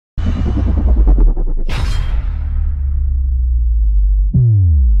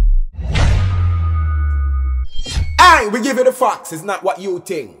Aye, we give you the facts. It's not what you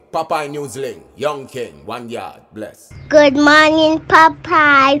think. Popeye Newsling, Young King, 1 yard, bless. Good morning,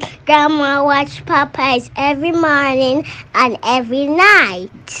 Popeye. Grandma watch Popeyes every morning and every night.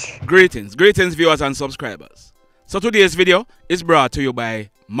 Greetings viewers and subscribers. So today's video is brought to you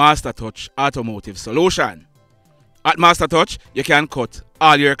by Master Touch Automotive Solution. At Master Touch, you can cut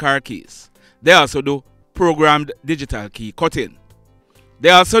all your car keys. They also do programmed digital key cutting.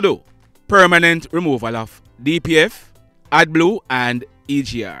 They also do permanent removal of DPF, AdBlue and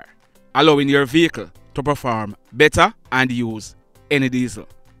EGR, allowing your vehicle to perform better and use any diesel.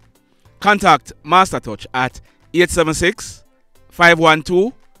 Contact Master Touch at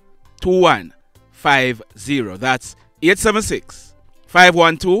 876-512-2150. That's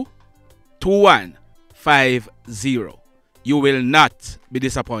 876-512-2150. You will not be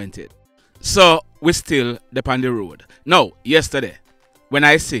disappointed. So we still depend on the road. Now, yesterday, when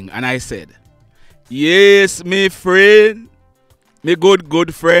I sing and I said, yes, me friend, me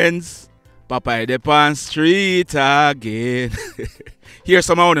good friends, Popeye depend street again. Here's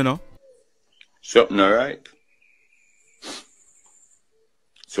some of you know. Something alright.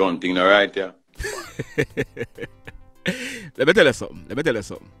 Something alright, yeah. Let me tell you something.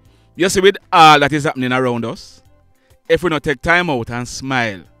 You see, with all that is happening around us, if we not take time out and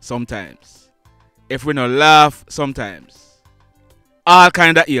smile sometimes, if we not laugh sometimes, all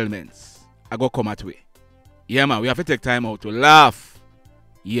kind of ailments are going to come at way. Yeah, man, we have to take time out to laugh.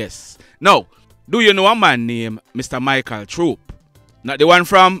 Yes. Now, do you know a man named Mr. Michael Troop? Not the one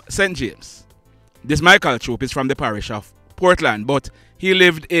from St. James. This Michael Troop is from the parish of Portland, but he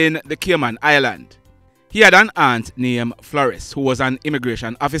lived in the Cayman Island. He had an aunt named Flores, who was an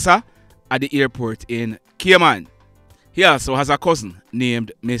immigration officer at the airport in Cayman. He also has a cousin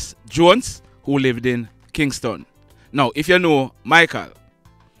named Miss Jones, who lived in Kingston. Now, if you know Michael,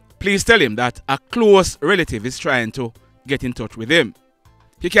 please tell him that a close relative is trying to get in touch with him.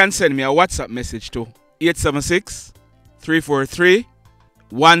 You can send me a WhatsApp message to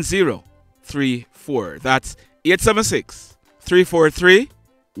 876-343-1034. That's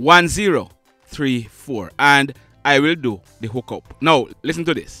 876-343-1034. And I will do the hookup. Now, listen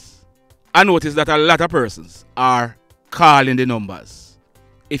to this. I noticed that a lot of persons are calling the numbers.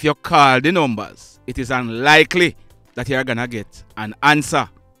 If you call the numbers, it is unlikely that you're gonna get an answer.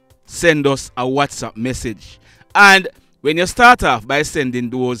 Send us a WhatsApp message. And when you start off by sending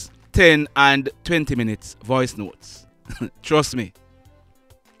those 10 and 20 minutes voice notes, trust me,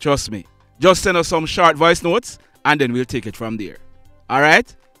 just send us some short voice notes and then we'll take it from there.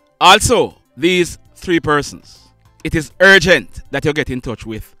 Alright? Also, these three persons, it is urgent that you get in touch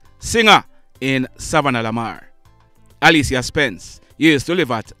with singer in Savannah Lamar, Alicia Spence. You used to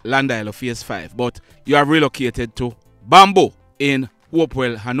live at Land Isle of Phase 5, but you have relocated to Bamboo in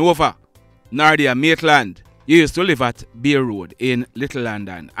Hopewell, Hanover. Nardia Maitland, you used to live at Beer Road in Little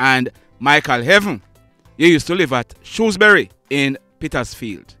London. And Michael Heaven, you used to live at Shrewsbury in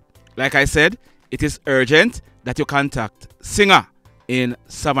Petersfield. Like I said, it is urgent that you contact singer in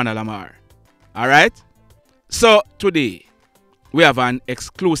Savannah Lamar. Alright? So today, we have an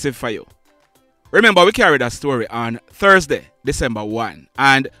exclusive for you. Remember, we carried a story on Thursday, December 1,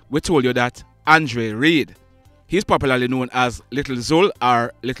 and we told you that Reid, he's popularly known as Little Zul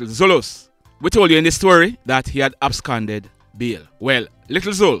or Little Zulus. We told you in the story that he had absconded bail. Well,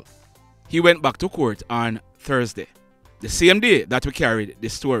 Little Zul, he went back to court on Thursday, the same day that we carried the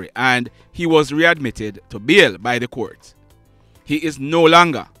story, and he was readmitted to bail by the court. He is no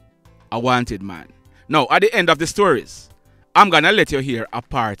longer a wanted man. Now, at the end of the stories, I'm gonna let you hear a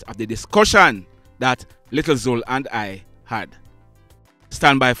part of the discussion that Little Zul and I had.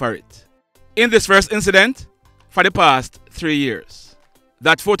 Stand by for it. In this first incident, for the past 3 years,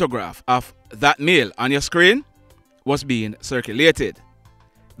 that photograph of that male on your screen was being circulated.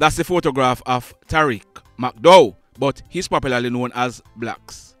 That's the photograph of Tarik, McDowe, but he's popularly known as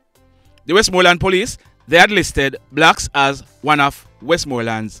Blacks. The Westmoreland police, they had listed Blacks as one of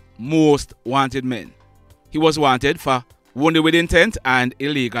Westmoreland's most wanted men. He was wanted for wounded with intent and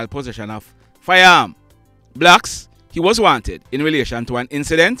illegal possession of firearm. Blacks, he was wanted in relation to an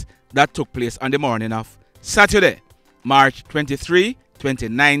incident that took place on the morning of Saturday, March 23,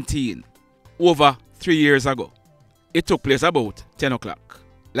 2019, over 3 years ago. It took place about 10 o'clock,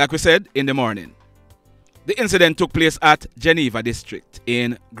 like we said, in the morning. The incident took place at Geneva District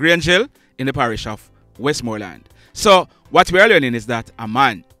in Grange Hill in the parish of Westmoreland. So what we are learning is that a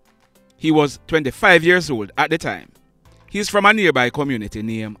man, he was 25 years old at the time. He's from a nearby community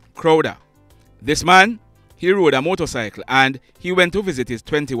named Crowder. This man, he rode a motorcycle and he went to visit his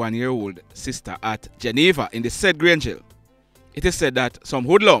 21-year-old sister at Geneva in the said Grange Hill. It is said that some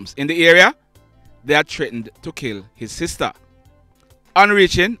hoodlums in the area, they had threatened to kill his sister. On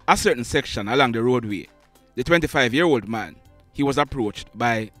reaching a certain section along the roadway, the 25-year-old man, he was approached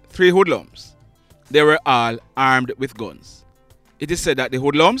by 3 hoodlums. They were all armed with guns. It is said that the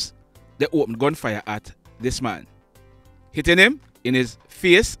hoodlums, they opened gunfire at this man, hitting him in his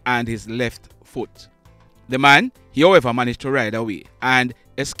face and his left foot. The man, he however managed to ride away and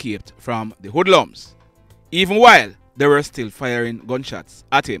escaped from the hoodlums, even while they were still firing gunshots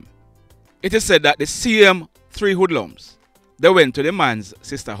at him. It is said that the same 3 hoodlums, they went to the man's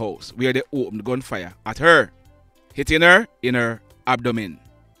sister's house where they opened gunfire at her, hitting her in her abdomen.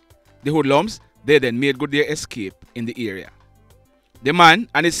 The hoodlums, they then made good their escape in the area. The man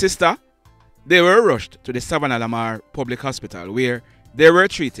and his sister, they were rushed to the Savannah Lamar Public Hospital where they were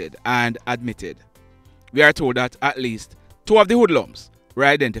treated and admitted. We are told that at least 2 of the hoodlums were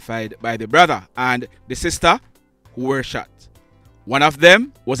identified by the brother and the sister who were shot. One of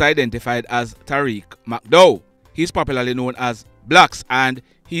them was identified as Tarik McDowe. He's popularly known as Blacks and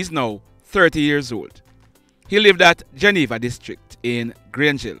he's now 30 years old. He lived at Geneva district in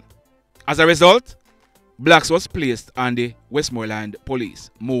Grangeville. As a result, Blacks was placed on the Westmoreland Police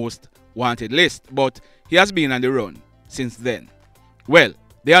Most Wanted list, but he has been on the run since then. Well,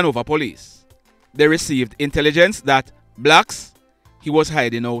 the Hanover Police, they received intelligence that Blacks, he was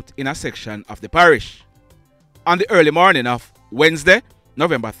hiding out in a section of the parish. On the early morning of Wednesday,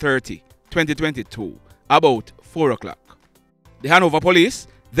 November 30, 2022, about 4 o'clock, the Hanover Police,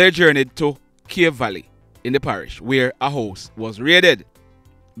 they journeyed to Cave Valley in the parish where a house was raided.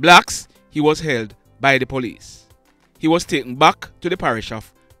 Blacks, he was held by the police. He was taken back to the parish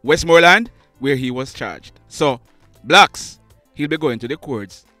of Westmoreland where he was charged. So, Blacks, he'll be going to the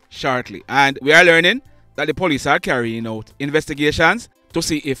courts shortly. And we are learning that the police are carrying out investigations to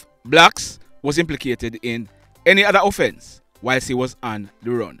see if Blacks was implicated in any other offense whilst he was on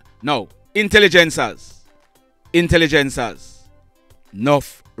the run. Now, intelligencers,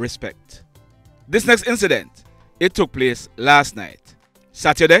 enough respect. This next incident, it took place last night,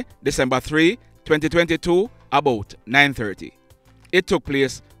 Saturday, December 3, 2022, about 9:30. It took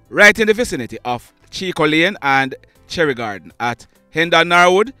place right in the vicinity of Chico Lane and Cherry Garden at Hendon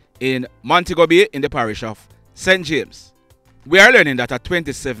Norwood in Montego Bay in the parish of St. James. We are learning that a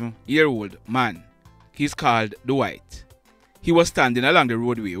 27-year-old man, he's called Dwight. He was standing along the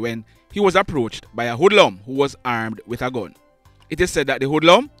roadway when he was approached by a hoodlum who was armed with a gun. It is said that the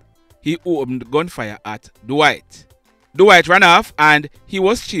hoodlum, he opened gunfire at Dwight. Dwight ran off and he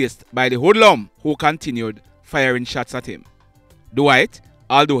was chased by the hoodlum who continued firing shots at him. Dwight,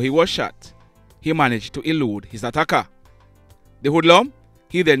 although he was shot, he managed to elude his attacker. The hoodlum,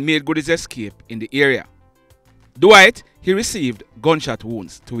 he then made good his escape in the area. Dwight, he received gunshot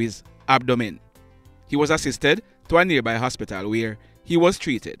wounds to his abdomen. He was assisted to a nearby hospital where he was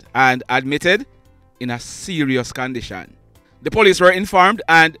treated and admitted in a serious condition. The police were informed,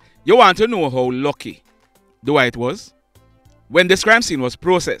 and you want to know how lucky Dwight was? When this crime scene was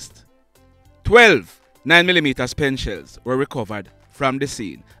processed, 12 9mm pen shells were recovered from the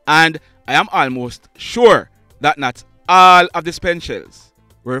scene, and I am almost sure that not all of the pen shells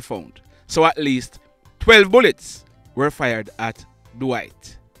were found. So at least 12 bullets were fired at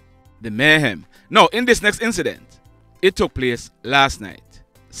Dwight. The mayhem. Now, in this next incident, it took place last night,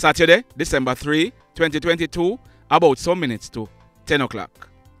 Saturday, December 3, 2022, about some minutes to 10 o'clock.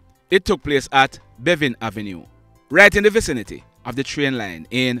 It took place at Bevan Avenue, right in the vicinity of the train line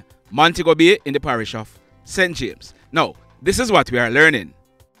in Montego Bay in the parish of St. James. Now, this is what we are learning.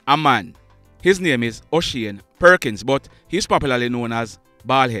 A man, his name is Oshane Perkins, but he's popularly known as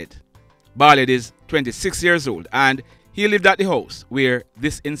BALDHEAD. BALDHEAD is 26 years old and he lived at the house where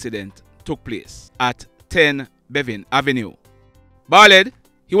this incident took place at 10 Bevan Avenue. BALDHEAD,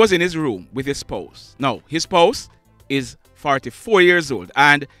 he was in his room with his spouse. Now, his spouse is 44 years old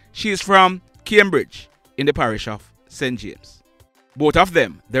and she is from Cambridge in the parish of St. James. Both of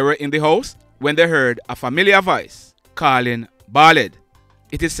them, they were in the house when they heard a familiar voice calling BALDHEAD.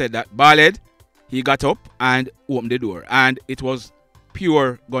 It is said that BALDHEAD, he got up and opened the door and it was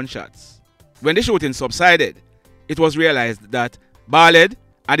pure gunshots. When the shooting subsided, it was realized that BALDHEAD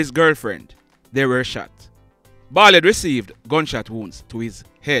and his girlfriend, they were shot. BALDHEAD received gunshot wounds to his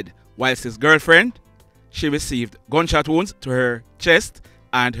head, whilst his girlfriend, she received gunshot wounds to her chest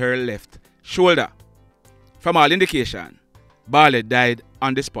and her left shoulder. From all indication, BALDHEAD died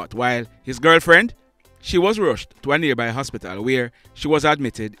on the spot, while his girlfriend, she was rushed to a nearby hospital where she was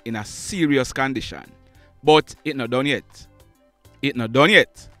admitted in a serious condition. But it not done yet. It not done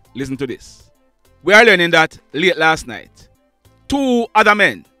yet. Listen to this. We are learning that late last night, 2 other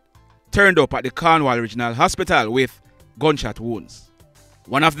men turned up at the Cornwall Regional Hospital with gunshot wounds.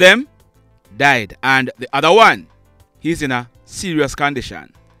 One of them, died, and the other one, he's in a serious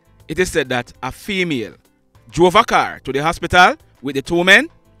condition. It is said that a female drove a car to the hospital with the two men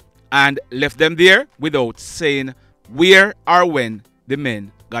and left them there without saying where or when the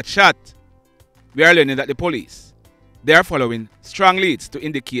men got shot. We are learning that the police, they are following strong leads to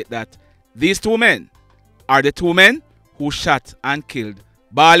indicate that these two men are the two men who shot and killed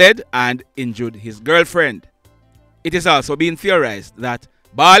BALDHEAD and injured his girlfriend. It is also being theorized that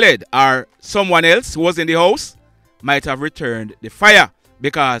BALDHEAD or someone else who was in the house might have returned the fire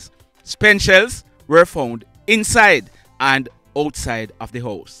because spent shells were found inside and outside of the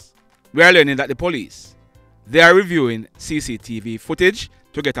house. We are learning that the police, they are reviewing CCTV footage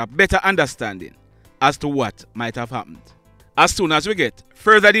to get a better understanding as to what might have happened. As soon as we get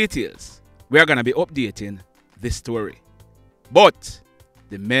further details, we are going to be updating this story. But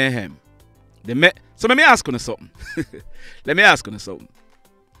the mayhem, so let me ask you something. Let me ask you something.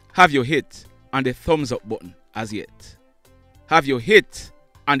 Have you hit on the thumbs up button as yet? Have you hit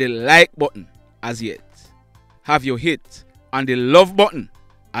on the like button as yet? Have you hit on the love button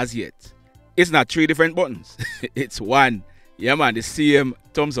as yet? It's not 3 different buttons. It's one. Yeah, man, the same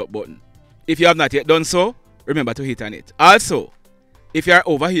thumbs up button. If you have not yet done so, remember to hit on it. Also, if you are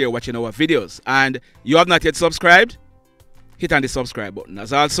over here watching our videos and you have not yet subscribed, hit on the subscribe button.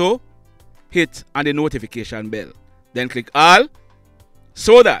 As also, hit on the notification bell. Then click all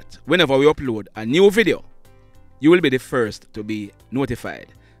so that whenever we upload a new video, you will be the first to be notified.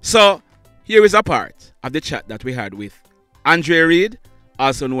 So, here is a part of the chat that we had with Reid,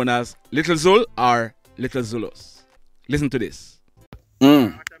 also known as Little Zul or Little Zulus. Listen to this.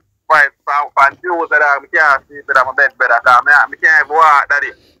 Yeah.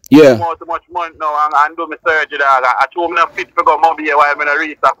 Too much money now and do my surgery, dog. I told me I'm fit to go MoBay while I'm in a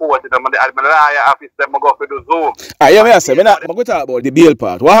reach a court. I'm in the lawyer office, them go for the Zoom. Yeah, me I say, I'm going to talk about the bail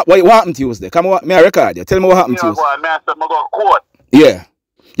part. What happened Tuesday? Come on, me I record you. Tell me what happened Tuesday. Me I said, I go to court. Yeah.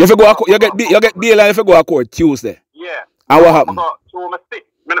 You have to go you get bail and you have to go to court Tuesday. Yeah. And what happened? So I'm sick.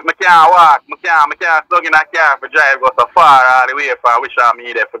 I can't walk. I can't slug in a car for drive go so far all the way for I wish I'm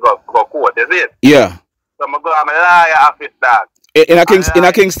here to go to court. Is it? Yeah. So I'm going to my lawyer office, dog. In a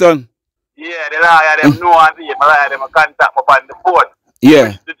Kingston? Yeah, the lawyer them know and see my lawyer them contact me on the phone.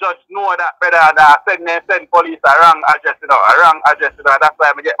 Yeah. The judge know that better than send police a wrong address, That's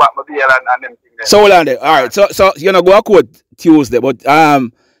why I get back my bail and them things. So hold on there. Alright, so you're gonna go to court Tuesday, but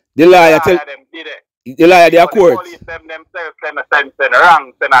the lawyer tell them did it. The lawyer they are court. The police themselves send a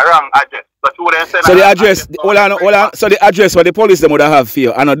wrong address. So the address, hold on. So the address where the police them would have for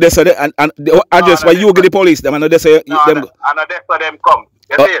you, and that's so the address where you get the police them, and that's so them. And that's so them come.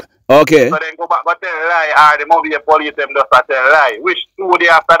 You see? Okay. So then go back, but tell a lie, or the MoBay police them just tell a lie. Which 2 days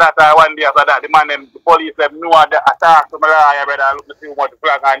after that, or 1 day after that, the police them know the attack to my lawyer, brother, look to see what the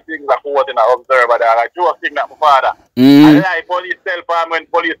flag and things are quote in the observer, like Joe thing that my father. And the lie, police tell for when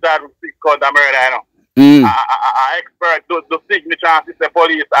police start with 6 counts of murder, you know. I expert the signature and the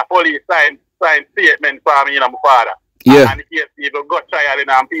police sign statement for me, my father. Yeah. And the case people got trial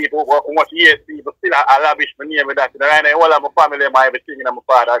and people who much years people still a lavish my name with that. And I all of my family and everything in my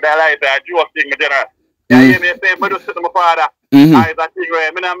father. They like that Joe thing in general. You hear me say, but just to my father. I that thing where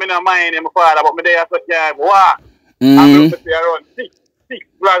I don't mind my father, but me there so can't walk. I'm going to say around six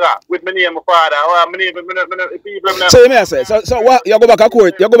blogger with my name, my father. My name, people. So you may say, so what? You go back to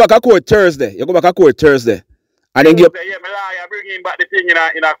court. You go back to court Thursday. And then give. Yeah, my lawyer bring him back the thing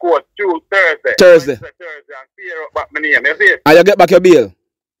in a court Thursday. Thursday. And clear up back my name. You see? And you get back your bail.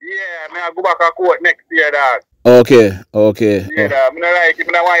 Yeah, I go back to court next year, dog. Okay. Yeah, I don't like it.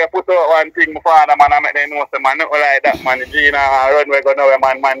 I want you to put out one thing, my father, man, I make them know, man, not like that, man. Gina, run where go now,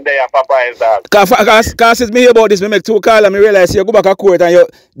 man, there, Papa is that. Because since me hear about this, me make 2 calls and me realize you go back to court and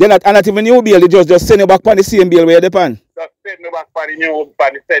they're not even new bail, they just send you back on the same bail where you're depend. Just send me back on the new,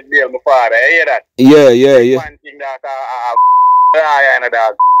 on the said bail, my father, you hear that? Yeah. One thing that liar in a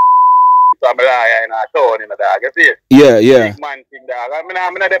dog. I'm a liar in a town in a dog, you see? Yeah. Big man thing, dog. I'm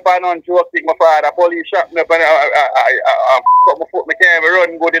not depend on Joe thing, my father. Police shot me up and cut my foot, I can't even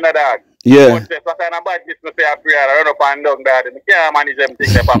run good in a dog. Yeah. But if I kind of bad business, I pray, I run up and down, dog. I can't manage them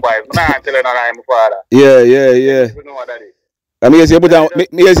things, Papa. I'm not telling a lie, my father. Yeah. You know what that is. I mean, you put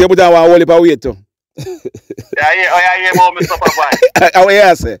down one whole heap of weight too. Yeah, Mr. Papa. How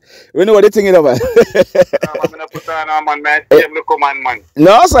you say? We know what the thing is about. I'm going to put on man, same little man.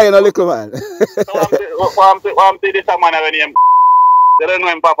 No, sir, you're not little man. So I'm saying this man when him. They don't know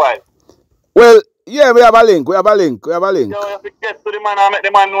him, Papa. Well, yeah, we have a link. Yo, if it gets to the man, I make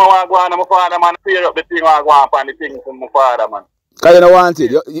the man know what I go on, my father, man, clear up the thing I go on and the thing from my father, man. Because you don't want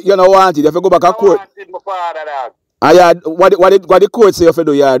it. You don't want it. You have to go back to court. I want it, my father, dog. What the court say if you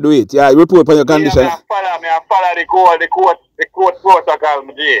do, you do it. Yeah, report on your condition. I follow the court protocol,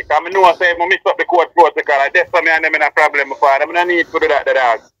 Because I know I say I miss up the court protocol. That's why I'm in a problem with I don't need to do that,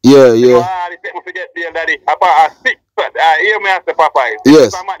 dog. Yeah. You know, I forget the daddy. About 6 foot. Hear me as the Papa.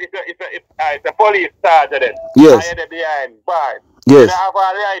 Yes. It's a police sergeant. Yes. I had it behind bars. Yes. You have a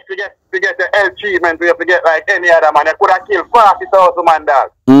right to get the L treatment. You have to get like any other man. I could have killed 40,000 man, dog.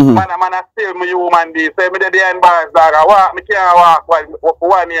 Man, I still my human being. Say me the behind bars, dog. I can't walk for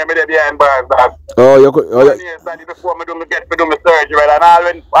 1 year. Me the behind bars, dog. Oh, you could. 1 year before me get to do my surgery, and all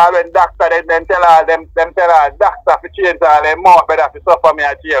when doctor then tell all them tell all doctor to change all them more better to suffer me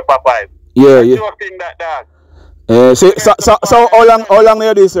at jail, Papa. Yeah. Joking that, dog. So how long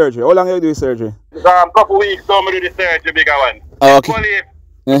you do surgery? How long you do surgery? Couple weeks so me do the surgery, bigger one. Okay. Police,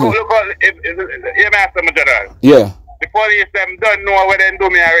 look you master my general. Yeah. The police them don't know what they do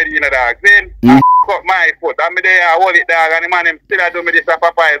me already, you know, dog. Then I cut my foot. I'm there, I hold it, dog, and the man him still do me this a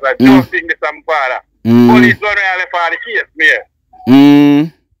Papa is a joking this some father. Police don't really for the case me.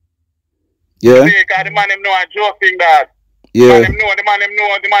 Yeah. Because the man him know a joking, dog. Yeah. The man him know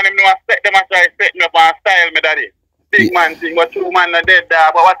I set them a try set me up and style me, daddy. Big man thing, but 2 man are dead,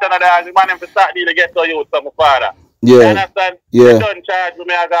 dog. But what's another dog, the man him to start deal to get to you, some father. Yeah. You understand? Yeah. They don't charge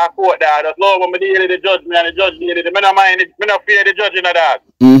me, I got a court, dog. That's low when me deal with the judge, me and the judge deal with it. Me no mind it, me no fear the judge in the dog.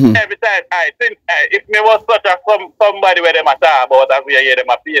 Every time, if me was such a somebody where them a talk about, as we hear them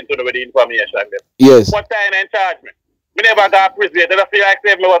a pain to with the information. Them. Yes. What time they charge me? Me never got prison. They don't feel like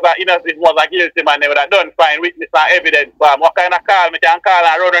say me was a innocent, was a guilty man. Never done find witness and evidence. What kind of call me can call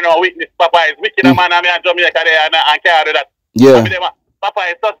and run on witness? Papa is wicked a man and me and Jamaica there and can't do that. Yeah. Papa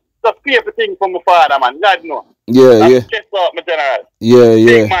is just pay for things from my father, man. God know. Yeah. Check out my general. Yeah.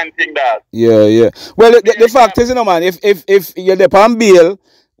 Big man thing that. Yeah. Well, the fact is, you know, man, if you're the on bail,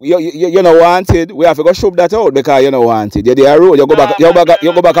 you're not wanted, we have to go shove that out because you're not wanted. You're there road, you go back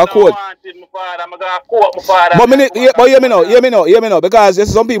a court. But hear me now, because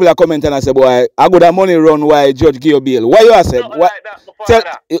there's some people that comment and I say, boy, I got that money run why judge give you bail. Why you are say? Tell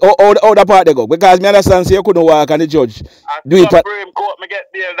how the part they go. Because me understand say you couldn't walk and the judge do it. Supreme Court, me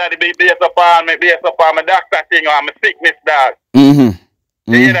get bail that be based upon my doctor thing or my sickness, dog.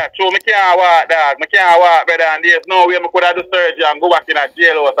 You hear that? So me can't walk, dog. Me can't walk, brother, and there's no way me could have do surgery and go back in a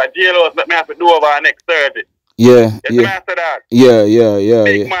jailhouse. A jailhouse let me have to do over our next surgery. Yeah. Master, dog. Yeah.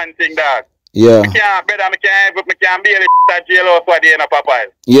 Big man thing, dog. Yeah. Me can't be able to jailhouse what they in a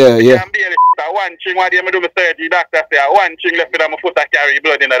Papa. Yeah. Me can't be able to one thing what they me do my surgery, doctor say one thing left in my foot I carry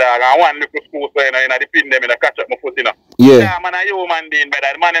blood in the dog and one little school so in the pin them in a catch up my foot, you know. Yeah. Man a human being,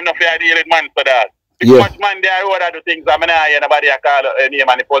 brother. The man enough to deal with man for that. Yeah. Much man there road do things I mean I nobody a call name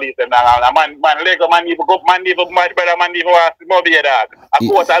and the police and man Lego man even go man even my brother man even was MoBay dog. A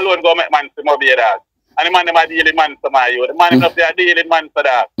court alone go make man to MoBay dog. And the man them a deal with man for my you. The man enough to deal with man for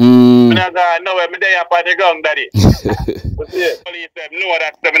that. Me no go nowhere me there up at the ground daddy. Police them know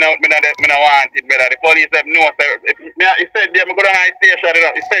that me no want it brother. The police them know he said they me go down high station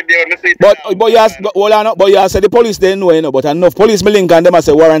he said they me see. But you said the police they know, you know, but enough police me link and them I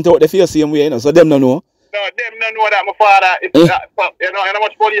say warrant out the feel same way, you know, so them no know. No, them don't know that my father you know how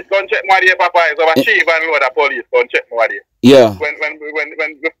much police gon check my day, Papa is over chief and know that police gon check my day. Yeah. When I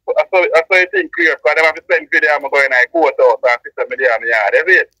saw it thing clear because they have to send video I'm going to court house and sister me there in the yard, is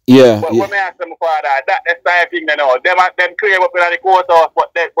it? Yeah. But when I ask my father, that's the thing they know. Them clear up in the court house, but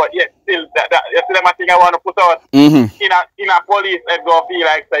yet still that you see them a thing I want to put out in a police head go feel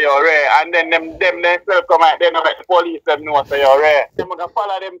like say you're rare and then them themselves come out then the police them know say you're rare. Them gonna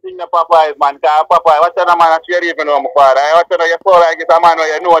follow them thing the Papa is man, cause Papa what kind of man actually even know my father. What kind of you fall like it's a man where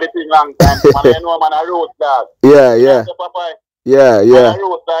you know the thing long time man, you know man a road dog. Yeah. Yeah.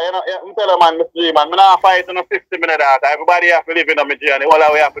 I'm telling man, Mr. Man, I'm not fighting no 50 minutes that. Everybody have to live in a journey.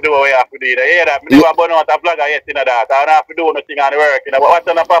 All we have to do what we have to do. You hear that? I never burn out a vlogger yet in that. I don't have to do nothing on the work. You know, but what's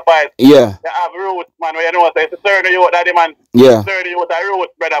on the Papa is? Yeah. They have roots, man. Where you know, so it's a certain youth, daddy, man. Yeah. Certain youth, a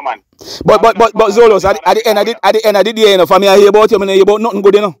roots, brother, man. But Zulus, at the end of the day, you know, for me, I hear about you, I hear about nothing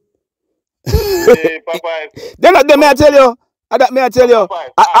good, you know. Hey, Papa is. Then may I tell you? Only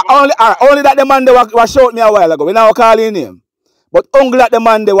that the man they was short me a while ago. We now calling him. But only that the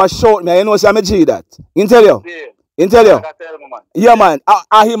man they was short me. You know, so I'm a G that. You tell you? You tell you? Yeah, man.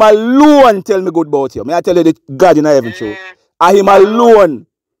 I him alone tell me good about you. May I tell you the God in heaven show. I him alone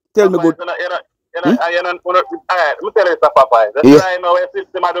tell me good. Let me tell you something, Papa. That's why I know a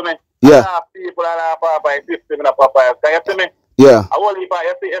system I do me. Yeah. People are Papa system in a Papa. Can you see me? Yeah. I want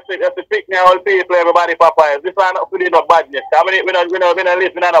if you pick me all people, everybody, Papa. This is not really no badness. I mean, we don't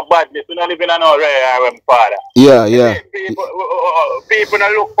live in no badness. We don't live in no rare, Father. Yeah, yeah. People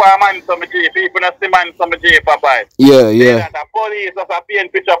don't look for a man some G. People don't see man some G, Papa. Yeah, yeah. The police just a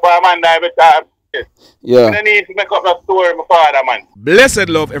paint picture for a man every time. Yeah. We don't need to make up no story, my father, man. Blessed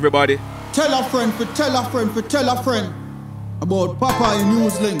love, everybody. Tell a friend for tell a friend for tell a friend about Popeye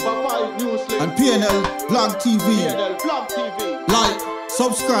Newslink and PNL Blog TV. Like,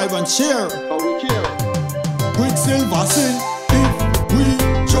 subscribe and share. Quicksilver sing, if we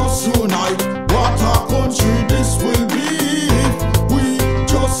just unite, what a country this will be. If we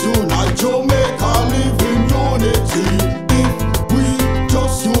just unite, Jamaica live in unity. If we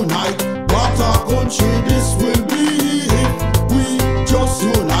just unite, what a country this will be. If we just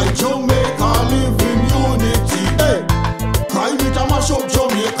unite, Jamaica live in unity. Hey, crime it a mash up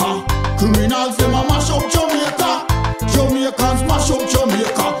Jamaica. Criminals them a mash up Jamaica. Jamaicans mash up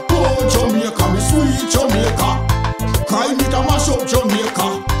Jamaica. Oh Jamaica, me sweet Jamaica. Crime it a mash up Jamaica.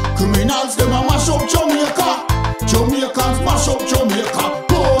 Criminals them a mash up Jamaica. Jamaicans mash up Jamaica.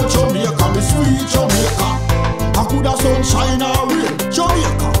 Oh Jamaica, me sweet Jamaica. I coulda sunshine or rain.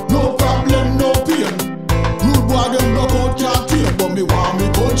 Jamaica, no problem, no pain. Rude boy them knock out can't tame, but me want me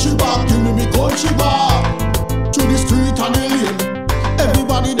country back. Give me country back. To the street and the lane,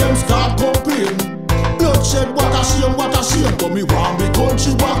 everybody them start complain. Bloodshed, what a shame, but me want me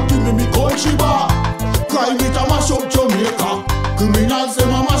country back. Give me country back. Crime it a mash up Jamaica. Criminals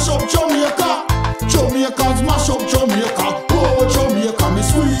them a mash up Jamaica. Jamaicans mash up Jamaica. Oh Jamaica, me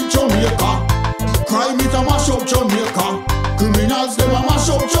sweet Jamaica. Crime it a mash up Jamaica. Criminals them a mash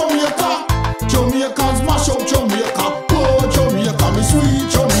up Jamaica. Jamaicans mash up Jamaica. Oh Jamaica, me sweet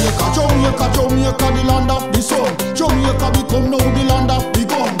Jamaica. Jamaica, the land of the sun. Jamaica become now the land of the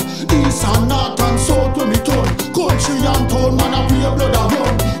gun. East and north and south when me turn. Country and town, man a pay blood a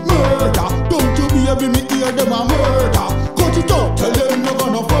run. Murder, don't you baby me hear them a murder. Cut it out, tell them no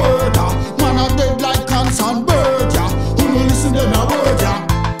gonna further. Man a dead like cans and bird, yeah. Who no listen them a word, yeah.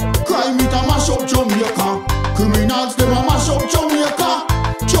 Crime it a mash up Jamaica. Criminals them a mash up Jamaica.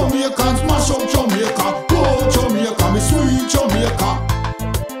 Jamaicans